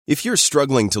If you're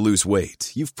struggling to lose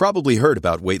weight, you've probably heard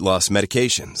about weight loss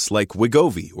medications like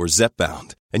Wegovy or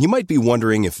Zepbound, and you might be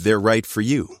wondering if they're right for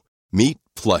you. Meet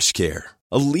PlushCare,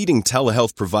 a leading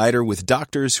telehealth provider with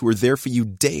doctors who are there for you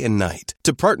day and night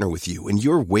to partner with you in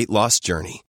your weight loss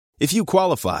journey. If you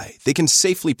qualify, they can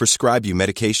safely prescribe you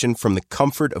medication from the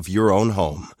comfort of your own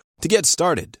home. To get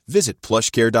started, visit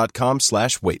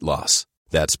plushcare.com/weight-loss.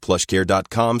 That's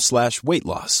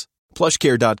plushcare.com/weight-loss.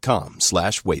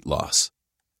 plushcare.com/weight-loss.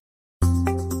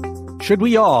 Should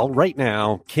we all, right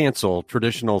now, cancel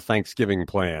traditional Thanksgiving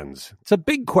plans? It's a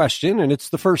big question, and it's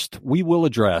the first we will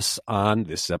address on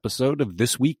this episode of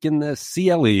This Week in the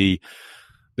CLE,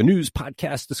 the news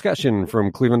podcast discussion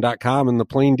from Cleveland.com and The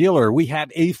Plain Dealer. We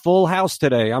have a full house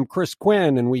today. I'm Chris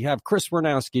Quinn, and we have Chris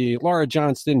Wernowski, Laura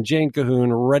Johnston, Jane Cahoon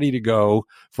ready to go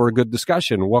for a good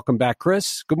discussion. Welcome back,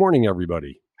 Chris. Good morning,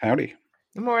 everybody. Howdy.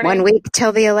 Good morning. 1 week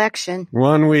till the election.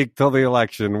 1 week till the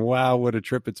election. Wow, what a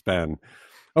trip it's been.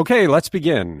 Okay, let's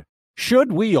begin.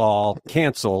 Should we all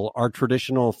cancel our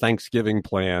traditional Thanksgiving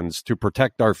plans to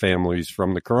protect our families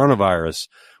from the coronavirus?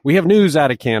 We have news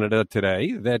out of Canada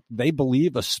today that they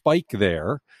believe a spike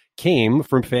there came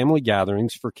from family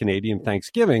gatherings for Canadian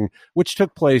Thanksgiving, which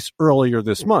took place earlier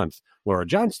this month. Laura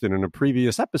Johnston, in a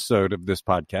previous episode of this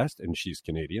podcast, and she's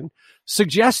Canadian,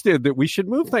 suggested that we should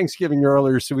move Thanksgiving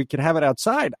earlier so we could have it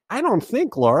outside. I don't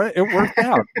think, Laura, it worked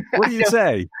out. What do you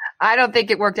say? I don't think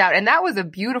it worked out. And that was a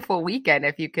beautiful weekend,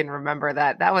 if you can remember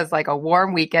that. That was like a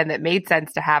warm weekend that made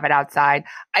sense to have it outside.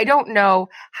 I don't know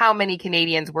how many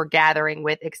Canadians were gathering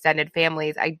with extended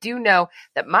families. I do know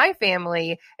that my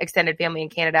family, extended family in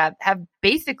Canada, have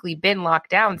basically been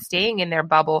locked down, staying in their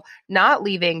bubble, not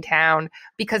leaving town,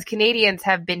 because Canadians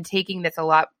have been taking this a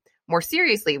lot more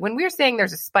seriously. When we're saying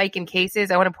there's a spike in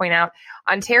cases, I want to point out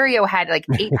Ontario had like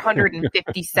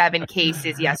 857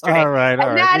 cases yesterday. All right.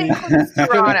 And that includes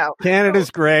Toronto. Canada's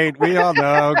great. We all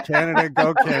know Canada,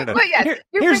 go Canada. But yes,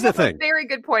 here's the thing. A very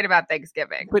good point about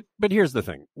Thanksgiving. But here's the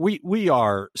thing. We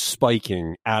are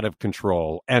spiking out of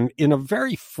control, and in a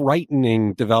very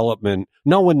frightening development.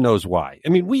 No one knows why. I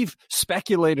mean, we've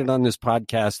speculated on this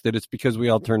podcast that it's because we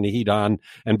all turn the heat on,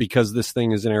 and because this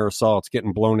thing is an aerosol, it's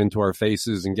getting blown into our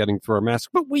faces and getting through our masks,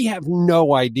 but we have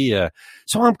no idea.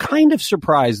 So I'm kind of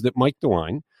surprised that Mike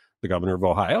DeWine, the governor of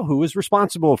Ohio, who is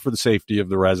responsible for the safety of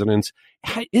the residents,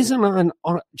 isn't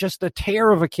on just a tear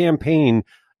of a campaign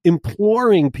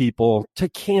imploring people to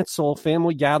cancel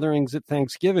family gatherings at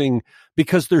Thanksgiving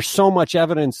because there's so much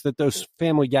evidence that those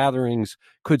family gatherings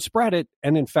could spread it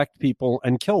and infect people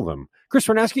and kill them. Chris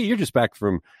Wernowski, you're just back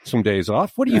from some days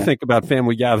off. What do you think about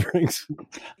family gatherings?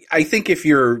 I think if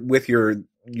you're with your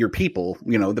people,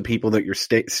 the people that you're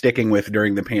sticking with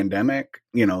during the pandemic,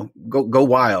 go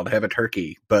wild, have a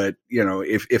turkey. But,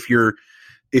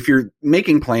 if you're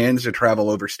making plans to travel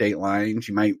over state lines,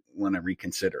 you might want to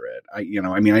reconsider it. I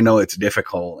know it's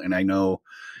difficult, and I know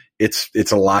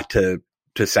it's a lot to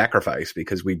sacrifice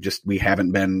because we just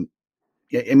haven't been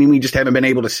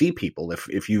able to see people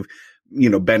if you've,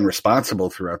 been responsible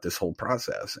throughout this whole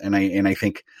process. And I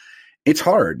think it's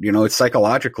hard, it's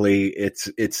psychologically,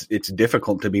 it's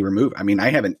difficult to be removed. I mean, I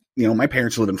haven't, my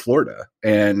parents live in Florida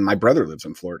and my brother lives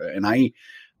in Florida, and I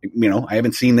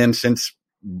haven't seen them since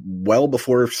well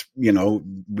before,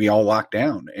 we all locked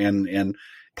down, and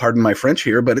pardon my French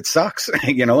here, but it sucks.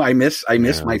 I miss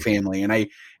my family, and I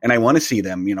want to see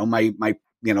them.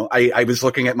 I was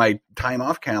looking at my time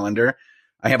off calendar.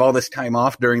 I have all this time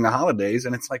off during the holidays,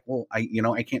 and it's like, well, I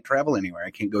can't travel anywhere. I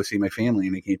can't go see my family,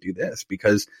 and I can't do this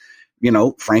because,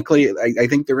 frankly, I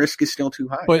think the risk is still too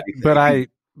high.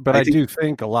 But I do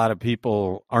think a lot of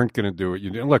people aren't going to do what you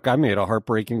do. Look, I made a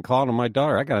heartbreaking call to my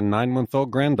daughter. I got a 9-month-old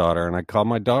granddaughter, and I called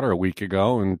my daughter a week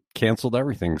ago and canceled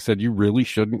everything. Said, you really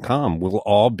shouldn't come. We'll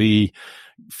all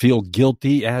feel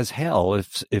guilty as hell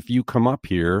if you come up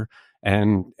here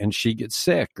and she gets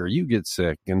sick or you get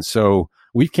sick. And so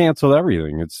we've canceled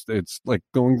everything. It's like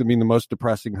going to be the most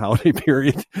depressing holiday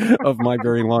period of my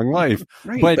very long life.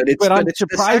 Right, but I'm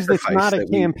surprised it's not a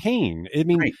campaign. I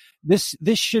mean, right. This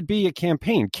should be a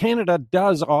campaign. Canada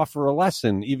does offer a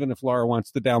lesson, even if Laura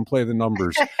wants to downplay the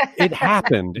numbers. It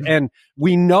happened, and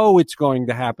we know it's going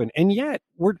to happen, and yet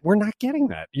we're not getting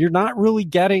that. You're not really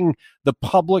getting the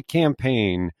public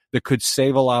campaign that could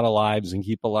save a lot of lives and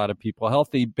keep a lot of people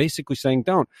healthy, basically saying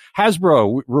don't.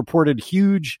 Hasbro reported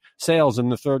huge sales in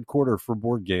the third quarter for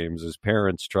board games as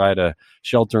parents try to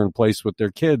shelter in place with their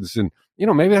kids. And,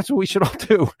 maybe that's what we should all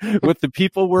do with the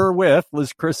people we're with,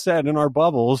 as Chris said, in our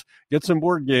bubbles, get some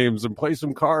board games and play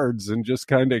some cards and just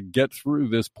kind of get through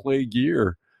this plague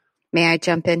year. May I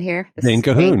jump in here? Jane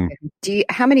Cahoon.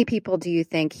 How many people do you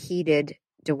think heeded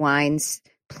DeWine's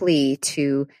plea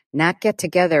to not get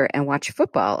together and watch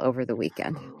football over the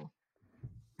weekend?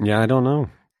 Yeah, I don't know.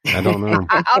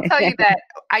 I'll tell you that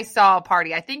I saw a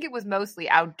party. I think it was mostly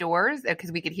outdoors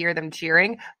because we could hear them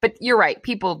cheering. But you're right.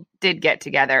 People did get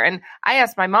together. And I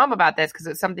asked my mom about this because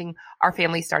it's something our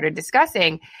family started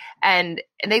discussing. And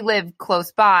they live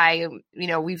close by. You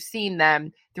know, we've seen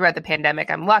them throughout the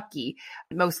pandemic. I'm lucky,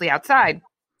 mostly outside.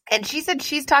 And she said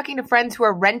she's talking to friends who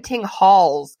are renting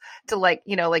halls to like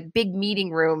big meeting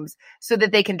rooms so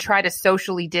that they can try to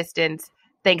socially distance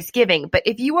Thanksgiving. But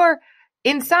if you are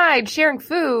inside sharing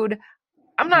food,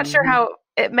 I'm not sure how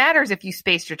it matters if you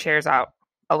space your chairs out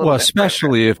a little bit.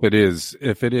 Especially if it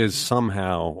is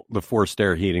somehow the forced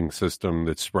air heating system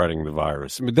that's spreading the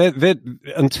virus. I mean, that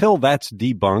until that's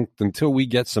debunked, until we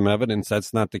get some evidence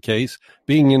that's not the case,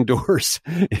 being indoors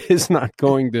is not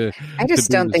going to. I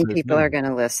just don't think people are going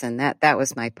to listen. That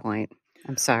was my point.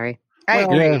 I'm sorry. I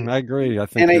agree. I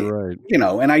think you're right. You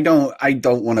know, and I don't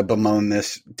want to bemoan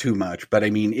this too much, but I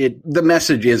mean, the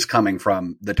message is coming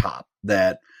from the top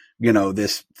that, you know,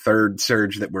 this third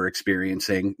surge that we're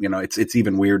experiencing, you know, it's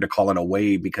even weird to call it a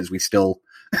wave because we still,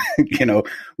 you know,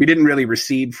 we didn't really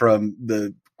recede from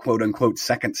the quote unquote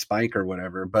second spike or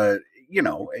whatever. But, you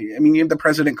know, I mean, you have the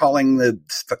president calling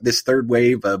this third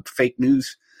wave a fake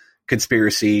news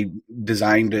conspiracy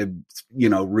designed to, you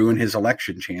know, ruin his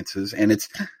election chances. And it's,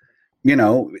 you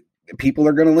know, people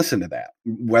are going to listen to that,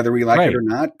 whether we like it or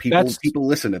not. People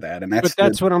listen to that, and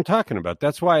that's what I'm talking about.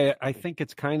 That's why I think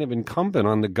it's kind of incumbent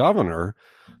on the governor.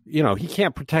 You know, he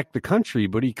can't protect the country,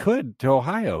 but he could to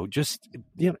Ohio. Just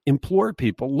implore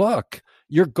people: look,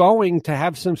 you're going to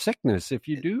have some sickness if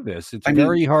you do this. It's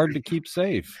very hard to keep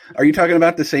safe. Are you talking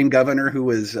about the same governor who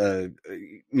was,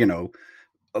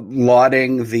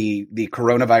 lauding the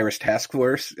coronavirus task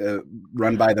force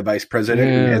run by the vice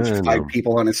president who has 5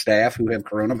 people on his staff who have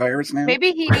coronavirus now?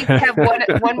 Maybe he needs to have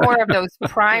one more of those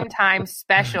prime time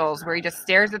specials where he just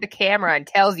stares at the camera and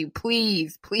tells you,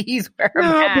 please wear a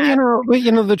mask.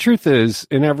 But the truth is,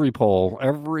 in every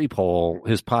poll,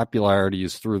 his popularity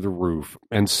is through the roof.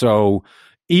 And so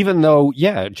even though,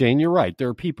 Jane, you're right, there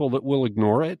are people that will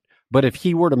ignore it. But if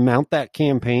he were to mount that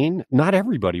campaign, not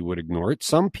everybody would ignore it.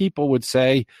 Some people would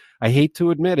say, I hate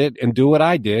to admit it, and do what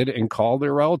I did and call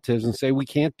their relatives and say, we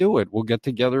can't do it. We'll get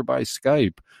together by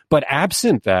Skype. But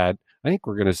absent that, I think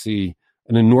we're going to see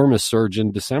an enormous surge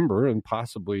in December and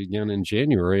possibly again in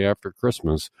January after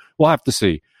Christmas. We'll have to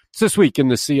see. It's this week in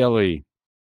the CLE.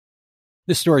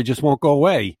 This story just won't go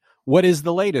away. What is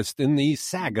the latest in the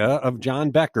saga of John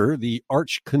Becker, the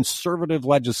arch-conservative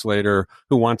legislator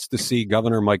who wants to see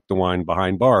Governor Mike DeWine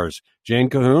behind bars? Jane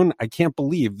Cahoon, I can't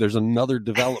believe there's another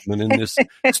development in this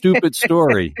stupid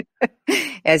story.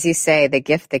 As you say, the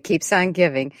gift that keeps on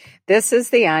giving. This is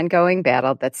the ongoing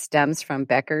battle that stems from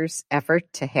Becker's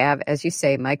effort to have, as you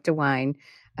say, Mike DeWine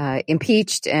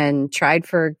impeached and tried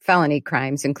for felony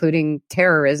crimes, including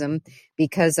terrorism,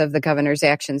 because of the governor's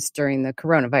actions during the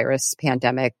coronavirus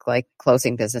pandemic, like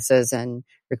closing businesses and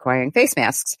requiring face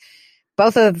masks.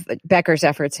 Both of Becker's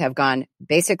efforts have gone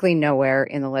basically nowhere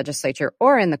in the legislature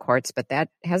or in the courts, but that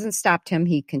hasn't stopped him.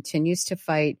 He continues to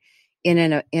fight in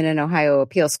an Ohio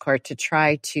appeals court to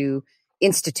try to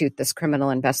institute this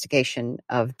criminal investigation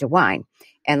of DeWine.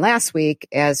 And last week,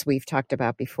 as we've talked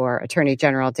about before, Attorney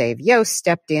General Dave Yost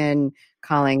stepped in,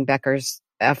 calling Becker's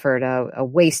effort a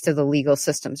waste of the legal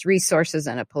system's resources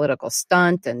and a political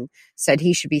stunt, and said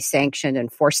he should be sanctioned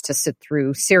and forced to sit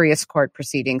through serious court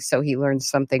proceedings so he learns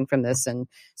something from this and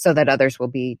so that others will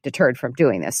be deterred from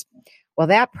doing this. Well,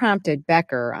 that prompted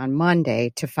Becker on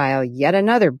Monday to file yet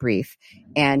another brief,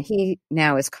 and he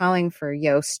now is calling for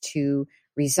Yost to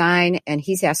resign, and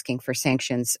he's asking for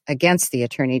sanctions against the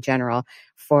Attorney General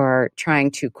for trying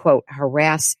to, quote,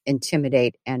 harass,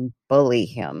 intimidate, and bully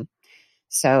him.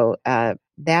 So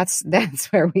that's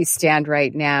where we stand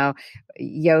right now.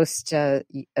 Yost, a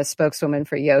spokeswoman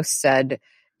for Yost, said,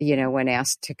 when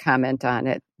asked to comment on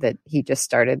it, that he just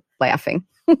started laughing.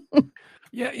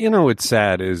 Yeah, what's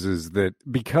sad is that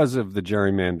because of the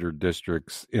gerrymandered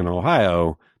districts in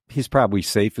Ohio, he's probably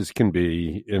safe as can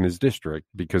be in his district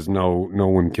because no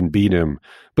one can beat him.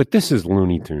 But this is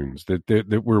Looney Tunes,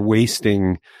 that we're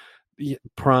wasting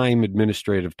prime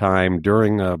administrative time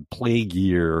during a plague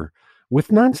year with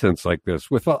nonsense like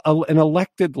this, with an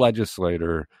elected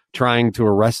legislator trying to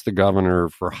arrest the governor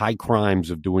for high crimes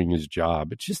of doing his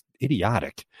job. It's just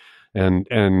idiotic. And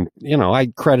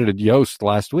I credited Yost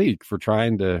last week for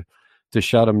trying to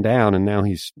shut him down, and now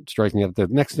he's striking out. The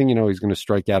next thing you know, he's going to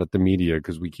strike out at the media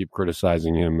because we keep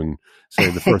criticizing him and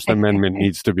say the First Amendment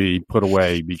needs to be put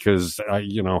away because,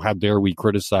 how dare we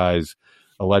criticize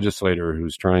a legislator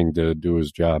who's trying to do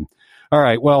his job. All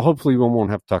right. Well, hopefully we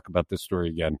won't have to talk about this story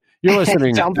again. You're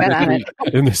listening Don't bet on it.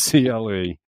 in the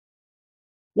CLE.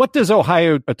 What does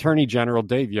Ohio Attorney General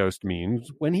Dave Yost mean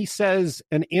when he says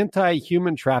an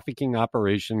anti-human trafficking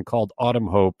operation called Autumn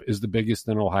Hope is the biggest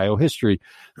in Ohio history?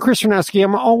 Chris Ranowski,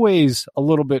 I'm always a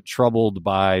little bit troubled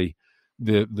by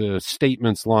the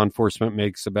statements law enforcement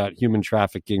makes about human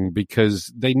trafficking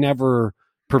because they never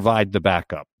provide the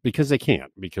backup, because they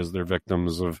can't, because they're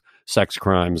victims of sex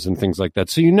crimes and things like that.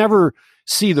 So you never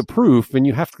see the proof, and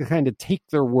you have to kind of take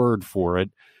their word for it.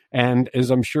 And as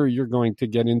I'm sure you're going to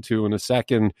get into in a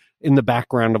second, in the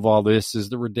background of all this is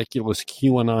the ridiculous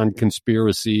QAnon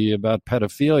conspiracy about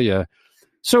pedophilia.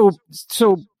 So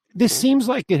this seems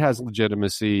like it has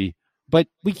legitimacy, but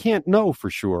we can't know for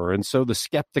sure. And so the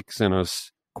skeptics in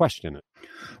us question it.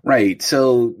 Right.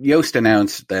 So Yost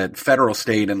announced that federal,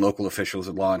 state, and local officials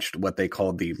had launched what they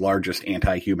called the largest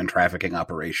anti-human trafficking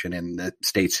operation in the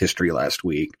state's history last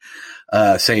week,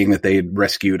 saying that they had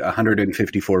rescued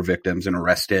 154 victims and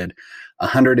arrested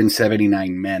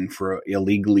 179 men for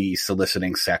illegally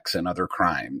soliciting sex and other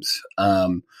crimes.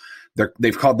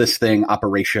 They've called this thing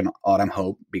Operation Autumn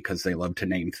Hope because they love to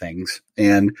name things.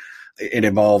 And it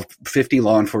involved 50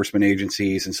 law enforcement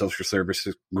agencies and social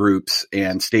services groups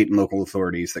and state and local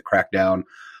authorities that cracked down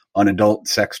on adult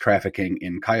sex trafficking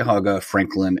in Cuyahoga,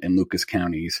 Franklin, and Lucas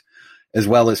counties, as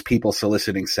well as people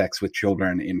soliciting sex with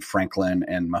children in Franklin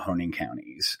and Mahoning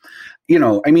counties. You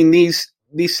know, I mean, these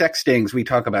sex stings, we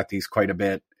talk about these quite a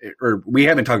bit, or we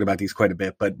haven't talked about these quite a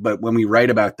bit, but when we write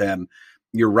about them,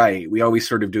 you're right. We always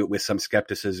sort of do it with some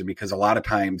skepticism because a lot of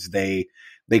times they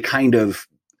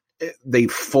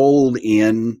fold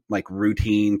in like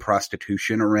routine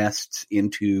prostitution arrests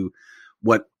into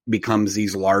what becomes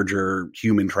these larger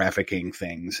human trafficking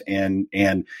things. And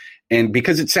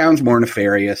because it sounds more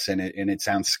nefarious and it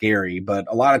sounds scary, but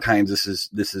a lot of times this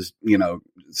is, you know,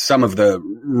 some of the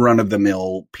run of the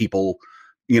mill people,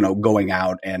 you know, going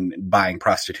out and buying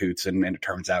prostitutes. And it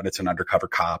turns out it's an undercover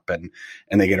cop and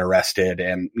they get arrested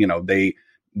and, you know,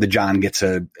 the John gets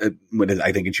I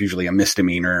think it's usually a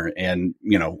misdemeanor. And,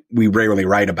 you know, we rarely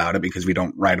write about it because we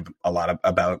don't write a lot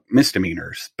about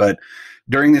misdemeanors. But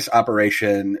during this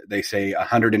operation, they say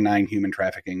 109 human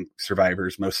trafficking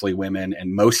survivors, mostly women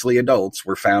and mostly adults,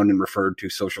 were found and referred to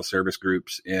social service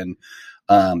groups in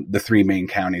the three main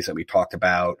counties that we talked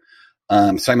about.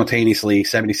 Simultaneously,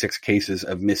 76 cases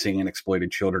of missing and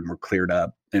exploited children were cleared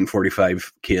up and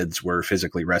 45 kids were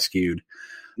physically rescued.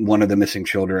 One of the missing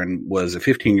children was a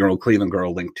 15-year-old Cleveland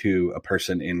girl linked to a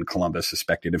person in Columbus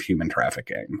suspected of human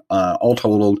trafficking. All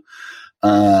totaled,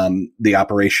 the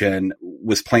operation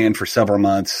was planned for several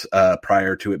months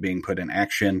prior to it being put in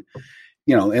action.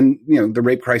 You know, and you know, the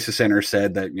Rape Crisis Center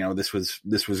said that, you know, this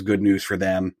was good news for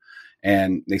them.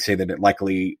 And they say that it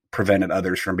likely prevented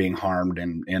others from being harmed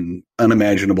in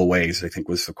unimaginable ways, I think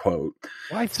was the quote.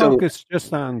 Why focus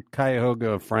just on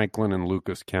Cuyahoga, Franklin, and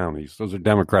Lucas counties? Those are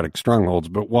Democratic strongholds.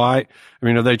 But why? I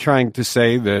mean, are they trying to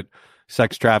say that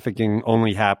sex trafficking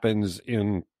only happens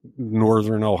in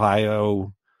northern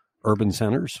Ohio urban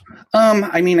centers?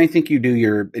 I mean, I think you do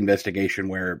your investigation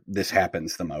where this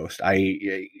happens the most.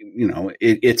 I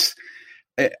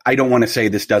don't want to say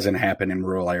this doesn't happen in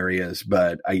rural areas,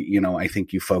 but I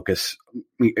think you focus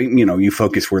where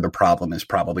the problem is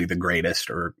probably the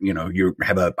greatest, or, you know, you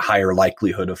have a higher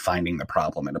likelihood of finding the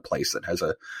problem in a place that has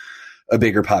a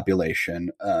bigger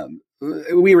population.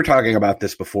 We were talking about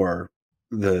this before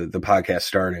the podcast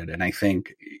started. And I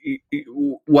think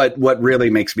what really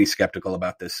makes me skeptical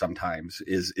about this sometimes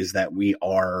is that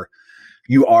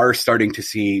you are starting to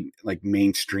see like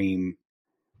mainstream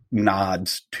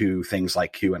nods to things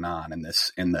like QAnon and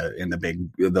this in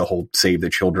the whole Save the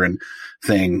Children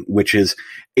thing, which is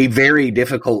a very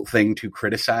difficult thing to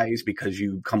criticize because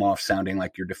you come off sounding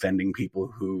like you're defending people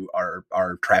who are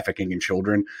trafficking in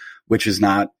children, which is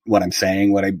not what I'm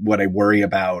saying. What I worry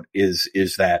about is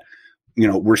that, you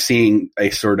know, we're seeing a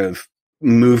sort of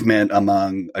movement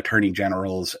among attorney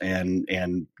generals and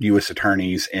U.S.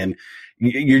 attorneys, and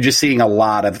you're just seeing a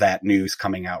lot of that news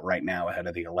coming out right now ahead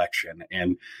of the election.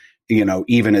 And, you know,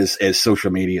 even as social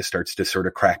media starts to sort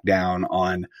of crack down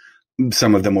on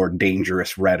some of the more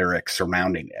dangerous rhetoric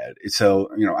surrounding it. So,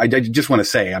 you know, I just want to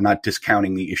say, I'm not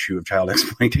discounting the issue of child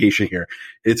exploitation here.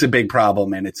 It's a big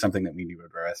problem and it's something that we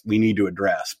need to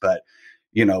address. But,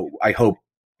 you know, I hope,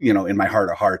 you know, in my heart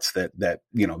of hearts that,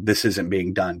 you know, this isn't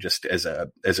being done just as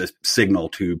a signal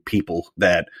to people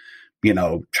that, you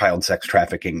know, child sex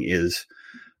trafficking is,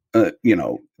 you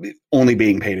know, only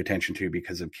being paid attention to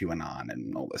because of QAnon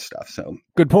and all this stuff. So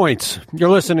good points.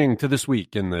 You're listening to This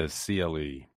Week in the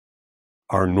CLE.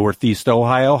 Are Northeast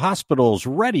Ohio hospitals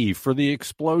ready for the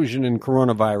explosion in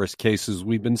coronavirus cases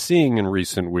we've been seeing in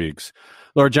recent weeks?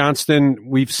 Laura Johnston,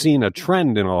 we've seen a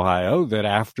trend in Ohio that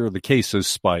after the cases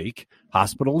spike,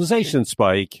 hospitalization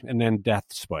spike, and then death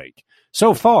spike.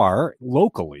 So far,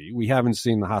 locally, we haven't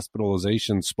seen the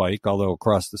hospitalization spike, although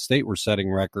across the state we're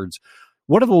setting records.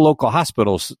 What do the local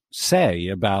hospitals say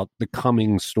about the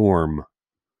coming storm?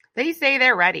 They say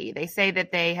they're ready. They say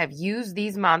that they have used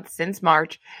these months since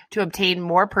March to obtain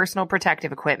more personal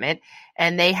protective equipment,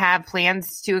 and they have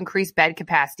plans to increase bed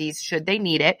capacities should they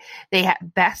need it. They have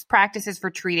best practices for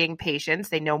treating patients.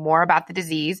 They know more about the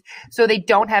disease, so they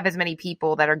don't have as many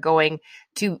people that are going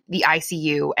to the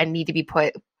ICU and need to be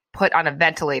put on a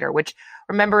ventilator, which,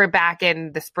 remember back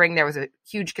in the spring, there was a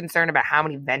huge concern about how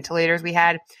many ventilators we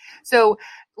had. So,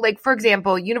 like, for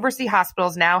example, University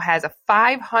Hospitals now has a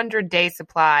 500-day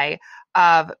supply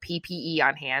of PPE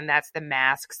on hand. That's the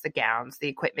masks, the gowns, the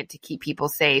equipment to keep people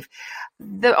safe.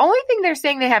 The only thing they're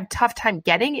saying they have tough time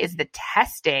getting is the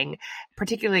testing,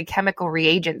 particularly chemical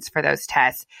reagents for those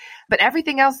tests. But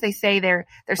everything else, they say they're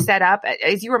set up.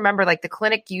 As you remember, like the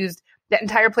clinic used, the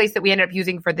entire place that we ended up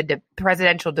using for the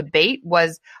presidential debate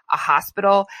was a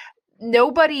hospital.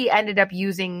 Nobody ended up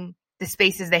using the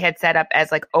spaces they had set up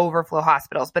as like overflow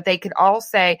hospitals, but they could all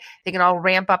say they can all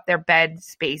ramp up their bed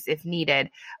space if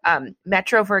needed.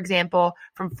 Metro, for example,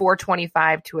 from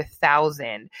 425 to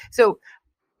 1,000. So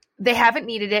they haven't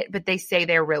needed it, but they say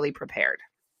they're really prepared.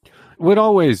 What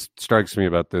always strikes me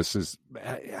about this is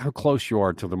how close you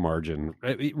are to the margin.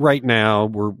 Right now,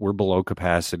 we're below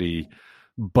capacity,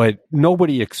 but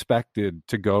nobody expected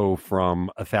to go from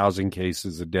 1,000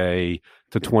 cases a day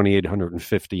to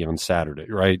 2,850 on Saturday,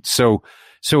 right? So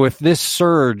if this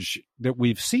surge that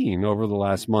we've seen over the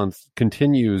last month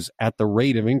continues at the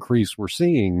rate of increase we're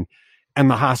seeing, and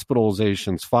the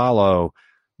hospitalizations follow,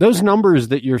 those numbers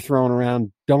that you're throwing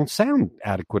around don't sound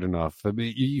adequate enough. I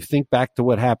mean, you think back to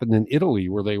what happened in Italy,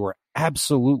 where they were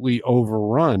absolutely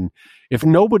overrun. If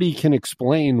nobody can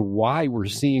explain why we're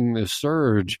seeing this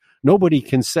surge, nobody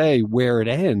can say where it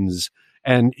ends.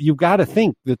 And you've got to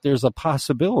think that there's a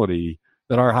possibility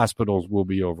that our hospitals will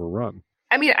be overrun.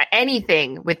 I mean,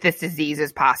 anything with this disease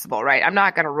is possible, right? I'm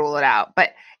not going to rule it out, but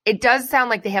it does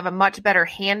sound like they have a much better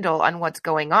handle on what's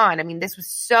going on. I mean, this was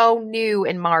so new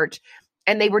in March.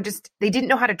 And they didn't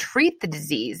know how to treat the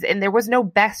disease, and there was no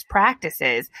best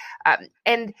practices.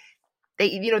 And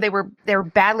they were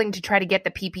battling to try to get the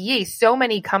PPE. So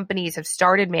many companies have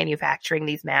started manufacturing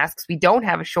these masks. We don't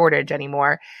have a shortage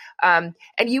anymore. And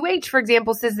UH, for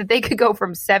example, says that they could go from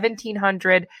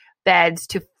 1,700 beds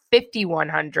to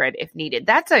 5,100 if needed.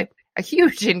 That's a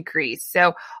huge increase.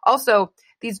 So also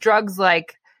these drugs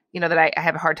like, that I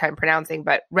have a hard time pronouncing,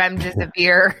 but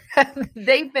remdesivir,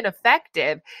 they've been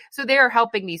effective. So they are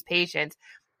helping these patients.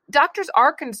 Doctors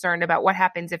are concerned about what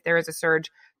happens if there is a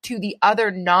surge to the other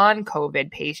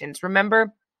non-COVID patients.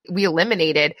 Remember, we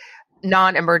eliminated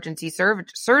non-emergency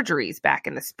surgeries back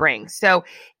in the spring. So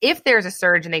if there's a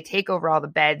surge and they take over all the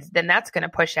beds, then that's going to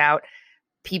push out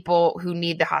people who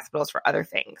need the hospitals for other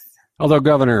things. Although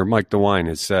Governor Mike DeWine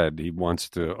has said he wants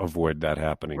to avoid that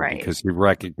happening, right, because he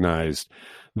recognized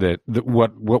that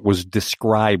what was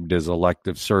described as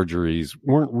elective surgeries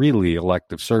weren't really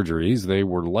elective surgeries. They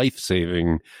were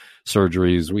life-saving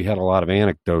surgeries. We had a lot of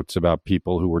anecdotes about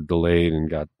people who were delayed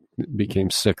and became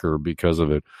sicker because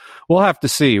of it. We'll have to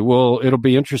see. It'll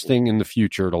be interesting in the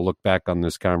future to look back on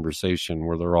this conversation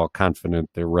where they're all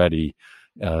confident they're ready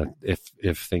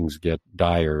if things get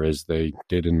dire as they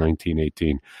did in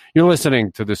 1918. You're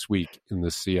listening to This Week in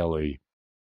the CLE.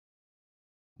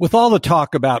 With all the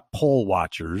talk about poll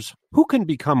watchers, who can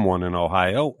become one in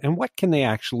Ohio and what can they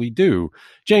actually do?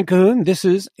 Jane Cahoon, this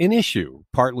is an issue,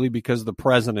 partly because the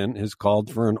president has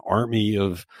called for an army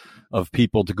of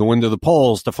people to go into the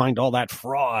polls to find all that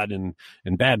fraud and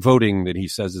bad voting that he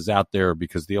says is out there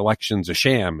because the election's a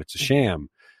sham. It's a sham.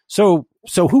 So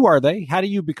who are they? How do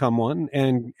you become one?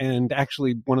 And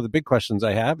actually, one of the big questions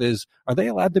I have is, are they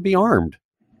allowed to be armed?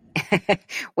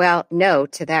 Well, no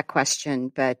to that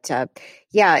question. But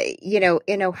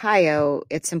in Ohio,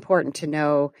 it's important to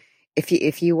know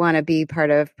if you want to be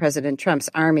part of President Trump's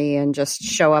army and just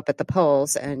show up at the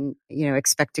polls and,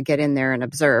 expect to get in there and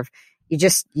observe,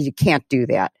 you can't do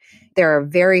that. There are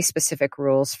very specific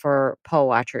rules for poll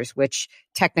watchers, which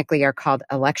technically are called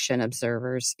election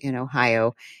observers in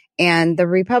Ohio. And the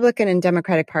Republican and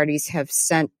Democratic parties have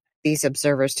sent these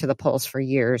observers to the polls for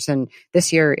years, and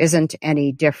this year isn't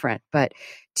any different. But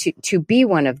to be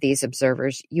one of these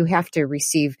observers, you have to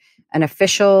receive an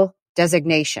official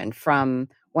designation from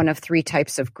one of three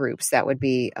types of groups. That would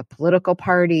be a political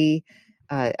party,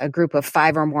 a group of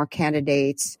 5 or more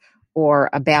candidates, or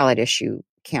a ballot issue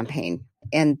campaign.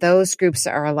 And those groups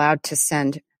are allowed to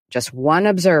send just one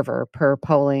observer per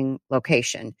polling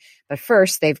location. But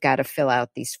first, they've got to fill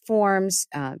out these forms,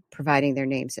 providing their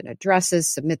names and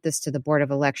addresses, submit this to the Board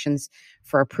of Elections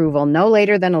for approval no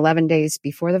later than 11 days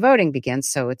before the voting begins.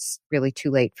 So it's really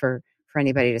too late for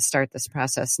anybody to start this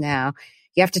process now.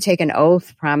 You have to take an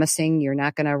oath promising you're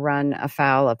not going to run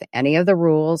afoul of any of the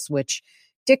rules, which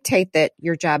dictate that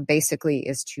your job basically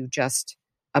is to just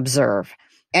observe.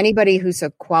 Anybody who's a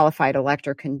qualified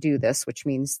elector can do this, which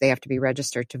means they have to be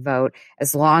registered to vote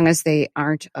as long as they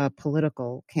aren't a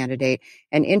political candidate.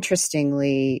 And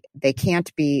interestingly, they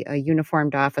can't be a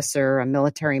uniformed officer, a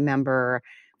military member,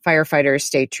 firefighters,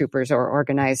 state troopers, or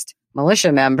organized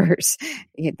militia members.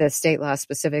 The state law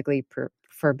specifically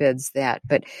forbids that.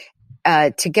 But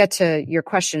to get to your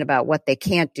question about what they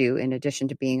can't do in addition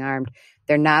to being armed,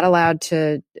 they're not allowed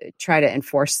to try to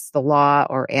enforce the law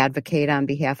or advocate on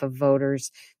behalf of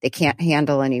voters. They can't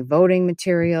handle any voting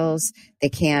materials. They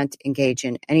can't engage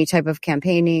in any type of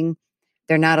campaigning.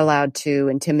 They're not allowed to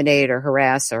intimidate or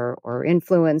harass or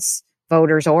influence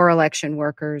voters or election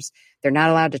workers. They're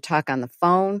not allowed to talk on the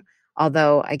phone,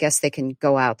 although I guess they can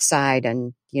go outside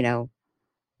and,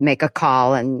 make a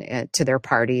call and to their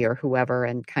party or whoever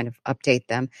and kind of update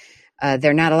them.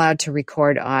 They're not allowed to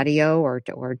record audio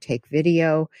or take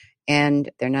video, and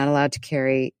they're not allowed to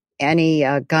carry any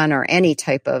gun or any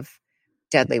type of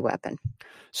deadly weapon.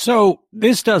 So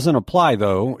this doesn't apply,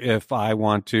 though, if I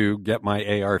want to get my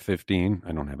AR-15.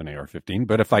 I don't have an AR-15,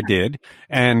 but if I did,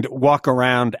 and walk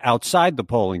around outside the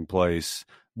polling place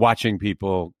watching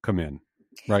people come in,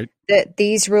 right?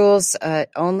 These rules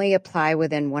only apply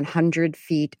within 100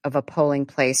 feet of a polling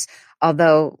place.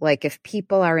 Although, like, if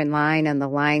people are in line and the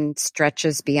line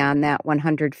stretches beyond that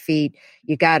 100 feet,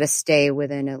 you got to stay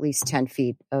within at least 10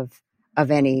 feet of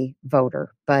any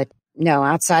voter. But no,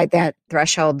 outside that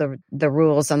threshold, the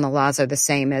rules and the laws are the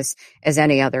same as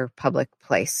any other public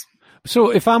place.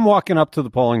 So if I'm walking up to the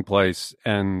polling place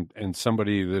and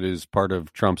somebody that is part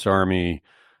of Trump's army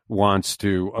wants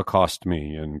to accost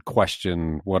me and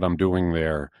question what I'm doing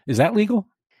there, is that legal?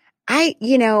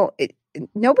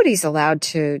 Nobody's allowed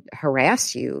to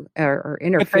harass you or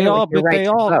interfere with your right to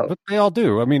vote. But they all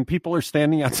do. I mean, people are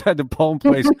standing outside the polling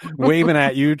place waving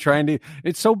at you,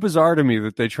 it's so bizarre to me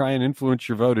that they try and influence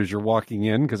your vote as you're walking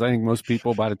in, because I think most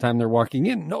people, by the time they're walking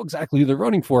in, know exactly who they're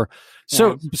voting for.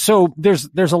 So there's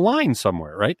a line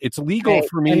somewhere, right? It's legal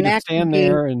for me to stand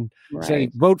there and say,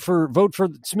 vote for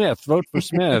Smith, vote for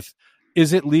Smith.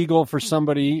 Is it legal for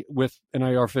somebody with an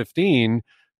AR-15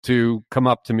 to come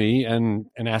up to me and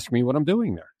ask me what I'm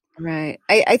doing there? Right.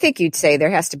 I think you'd say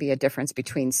there has to be a difference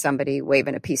between somebody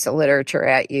waving a piece of literature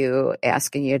at you,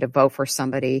 asking you to vote for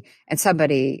somebody, and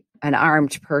somebody, an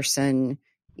armed person,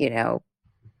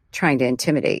 trying to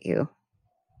intimidate you.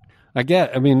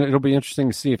 It'll be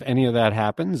interesting to see if any of that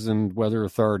happens and whether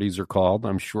authorities are called.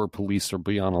 I'm sure police will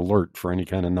be on alert for any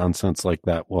kind of nonsense like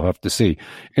that. We'll have to see.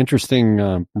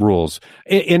 Interesting rules.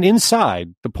 And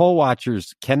inside, the poll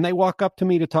watchers, can they walk up to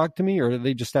me to talk to me, or do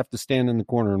they just have to stand in the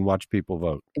corner and watch people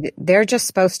vote? They're just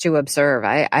supposed to observe.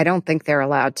 I don't think they're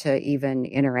allowed to even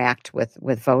interact with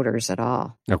voters at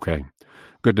all. Okay.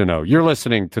 Good to know. You're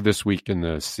listening to This Week in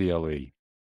the CLE.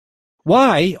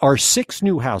 Why are 6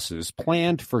 new houses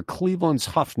planned for Cleveland's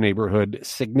Huff neighborhood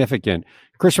significant?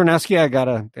 Chris Ranowski, I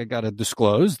gotta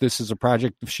disclose, this is a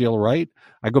project of Sheila Wright.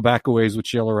 I go back a ways with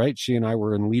Sheila Wright. She and I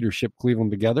were in Leadership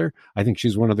Cleveland together. I think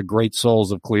she's one of the great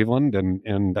souls of Cleveland,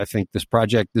 and I think this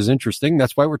project is interesting.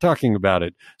 That's why we're talking about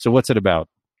it. So what's it about?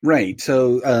 Right.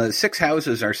 So 6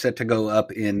 houses are set to go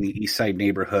up in the East Side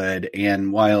neighborhood.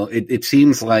 And while it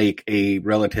seems like a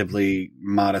relatively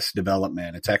modest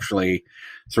development, it's actually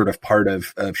sort of part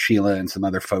of Sheila and some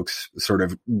other folks' sort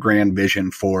of grand vision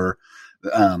for,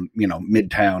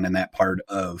 Midtown and that part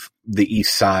of the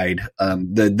East Side.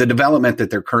 The development that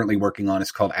they're currently working on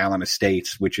is called Allen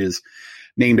Estates, which is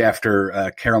named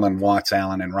after Carolyn Watts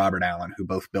Allen and Robert Allen, who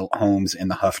both built homes in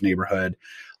the Huff neighborhood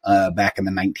back in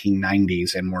the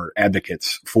 1990s and were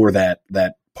advocates for that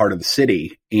part of the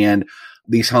city. And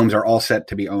these homes are all set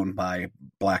to be owned by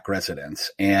Black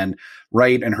residents. And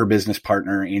Wright and her business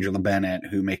partner, Angela Bennett,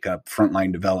 who make up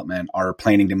Frontline Development, are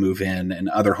planning to move in, and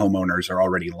other homeowners are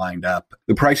already lined up.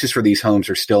 The prices for these homes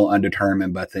are still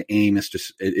undetermined, but the aim is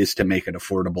to make it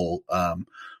affordable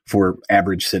for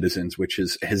average citizens, which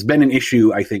has been an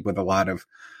issue, I think, with a lot of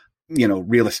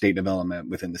real estate development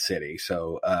within the city.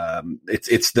 So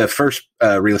it's the first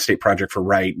real estate project for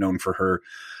Wright, known for her,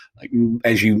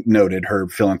 as you noted, her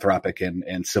philanthropic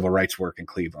and civil rights work in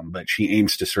Cleveland. But she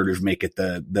aims to sort of make it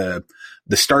the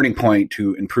starting point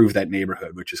to improve that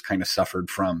neighborhood, which has kind of suffered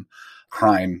from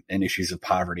crime and issues of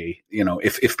poverty.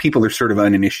 If people are sort of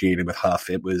uninitiated with Huff,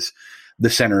 it was the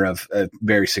center of a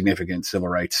very significant civil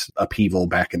rights upheaval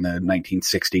back in the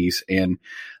 1960s. And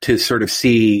to sort of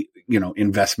see,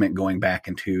 investment going back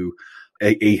into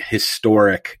a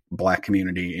historic Black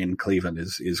community in Cleveland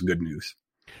is good news.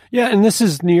 Yeah, and this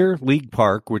is near League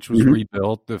Park, which was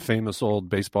rebuilt, the famous old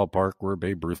baseball park where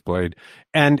Babe Ruth played.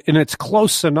 And it's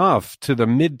close enough to the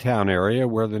Midtown area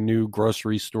where the new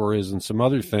grocery store is and some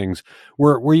other things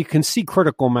where you can see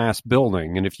critical mass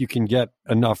building. And if you can get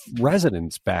enough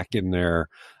residents back in there,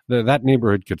 that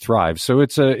neighborhood could thrive. So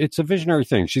it's a visionary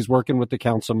thing. She's working with the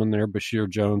councilman there, Bashir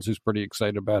Jones, who's pretty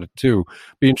excited about it too.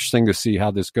 Be interesting to see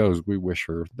how this goes. We wish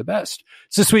her the best.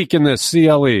 It's This Week in the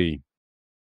CLE.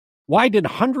 Why did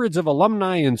hundreds of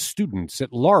alumni and students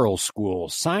at Laurel School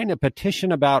sign a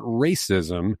petition about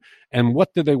racism, and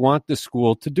what do they want the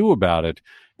school to do about it?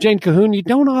 Jane Cahoon, you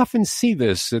don't often see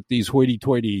this at these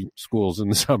hoity-toity schools in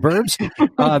the suburbs.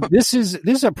 This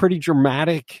is a pretty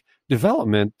dramatic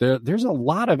development. There's a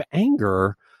lot of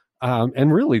anger,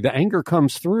 and really the anger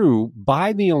comes through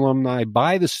by the alumni,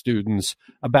 by the students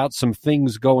about some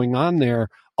things going on there,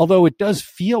 although it does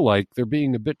feel like they're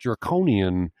being a bit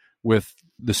draconian with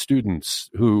the students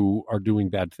who are doing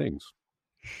bad things.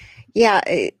 Yeah.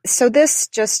 So this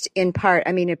just in part,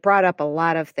 it brought up a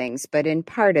lot of things, but in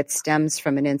part it stems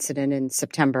from an incident in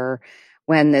September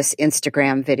when this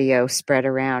Instagram video spread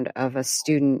around of a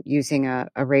student using a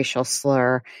racial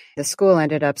slur. The school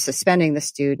ended up suspending the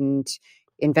student,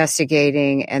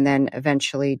 investigating, and then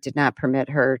eventually did not permit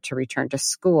her to return to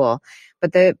school.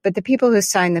 But the people who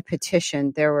signed the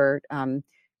petition, there were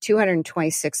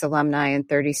 226 alumni and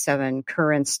 37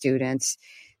 current students.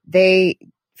 They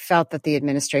felt that the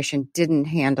administration didn't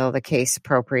handle the case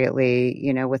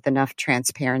appropriately, with enough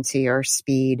transparency or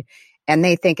speed. And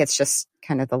they think it's just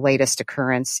kind of the latest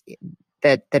occurrence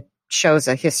that shows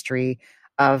a history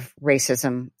of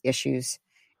racism issues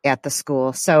at the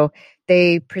school. So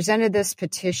they presented this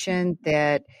petition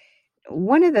that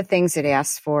one of the things it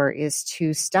asks for is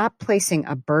to stop placing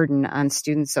a burden on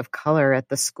students of color at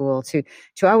the school, to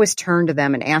always turn to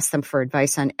them and ask them for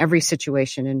advice on every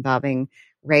situation involving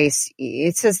race.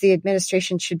 It says the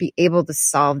administration should be able to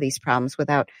solve these problems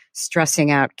without stressing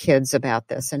out kids about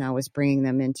this and always bringing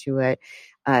them into it.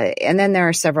 And then there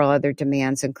are several other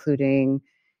demands, including,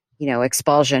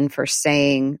 expulsion for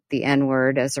saying the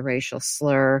N-word as a racial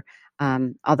slur.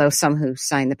 Although some who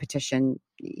signed the petition,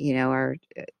 are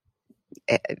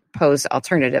pose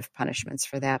alternative punishments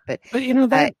for that. But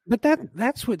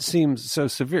that's what seems so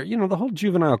severe. The whole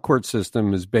juvenile court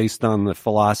system is based on the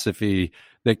philosophy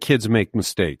that kids make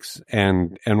mistakes,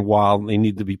 and while they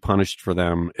need to be punished for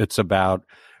them, it's about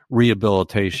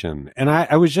rehabilitation. And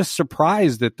I was just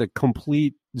surprised at the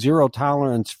complete zero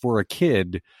tolerance for a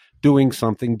kid doing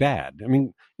something bad.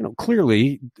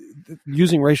 Clearly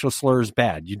using racial slurs is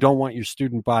bad. You don't want your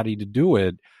student body to do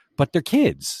it, but they're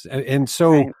kids. And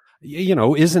so, right.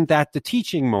 Isn't that the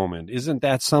teaching moment? Isn't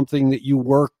that something that you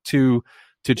work to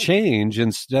change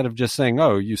instead of just saying,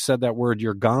 oh, you said that word,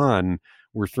 you're gone,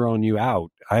 we're throwing you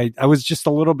out? I was just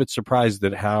a little bit surprised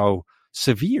at how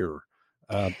severe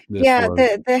this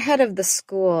was. The head of the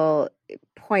school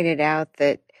pointed out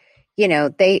that,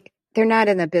 they're not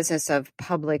in the business of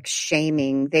public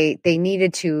shaming. They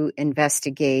needed to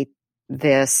investigate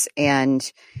this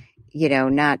and,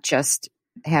 not just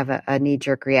have a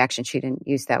knee-jerk reaction. She didn't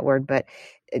use that word, but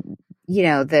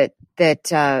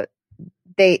that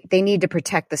they need to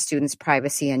protect the students'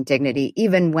 privacy and dignity,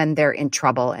 even when they're in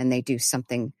trouble and they do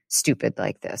something stupid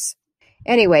like this.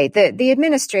 Anyway, the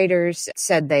administrators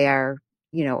said they are,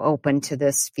 open to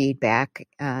this feedback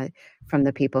from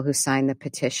the people who signed the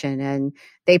petition, and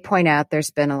they point out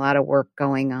there's been a lot of work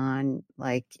going on,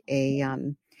 like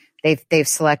They've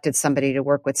selected somebody to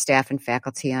work with staff and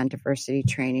faculty on diversity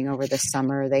training over the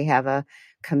summer. They have a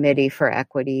committee for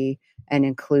equity and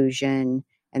inclusion,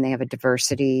 and they have a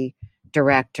diversity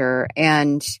director.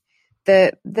 And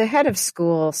the head of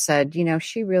school said,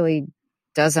 she really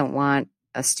doesn't want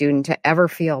a student to ever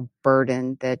feel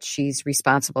burdened, that she's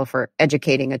responsible for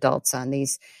educating adults on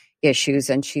these issues.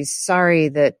 And she's sorry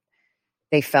that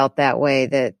they felt that way,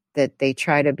 that they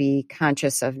try to be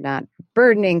conscious of not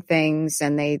burdening things,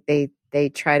 and they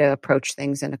try to approach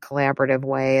things in a collaborative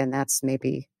way. And that's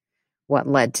maybe what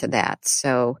led to that.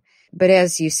 So, but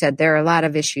as you said, there are a lot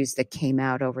of issues that came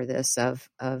out over this of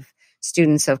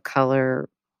students of color,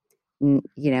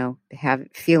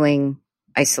 feeling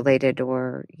isolated,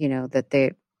 or,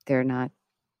 that they're not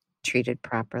treated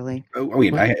properly.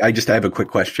 I have a quick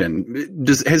question.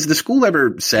 Has the school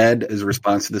ever said, as a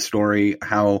response to the story,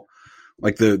 how,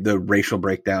 like, the racial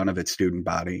breakdown of its student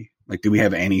body? Like, do we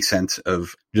have any sense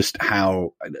of just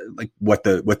how, like, what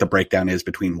the breakdown is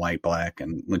between white, black,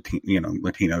 and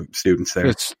Latino students there?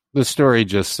 It's the story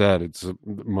just said it's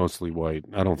mostly white.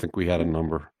 I don't think we had a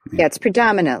number. Yeah, it's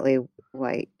predominantly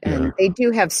white, and they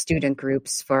do have student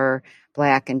groups for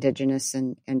Black, Indigenous,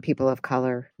 and people of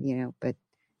color. But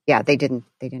yeah, they didn't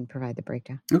provide the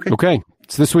breakdown. Okay,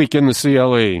 it's This Week in the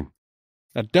CLE.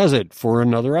 That does it for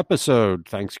another episode.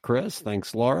 Thanks, Chris.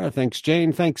 Thanks, Laura. Thanks,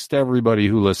 Jane. Thanks to everybody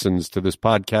who listens to this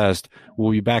podcast.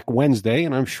 We'll be back Wednesday,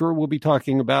 and I'm sure we'll be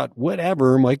talking about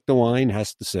whatever Mike DeWine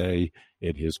has to say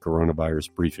at his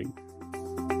coronavirus briefing.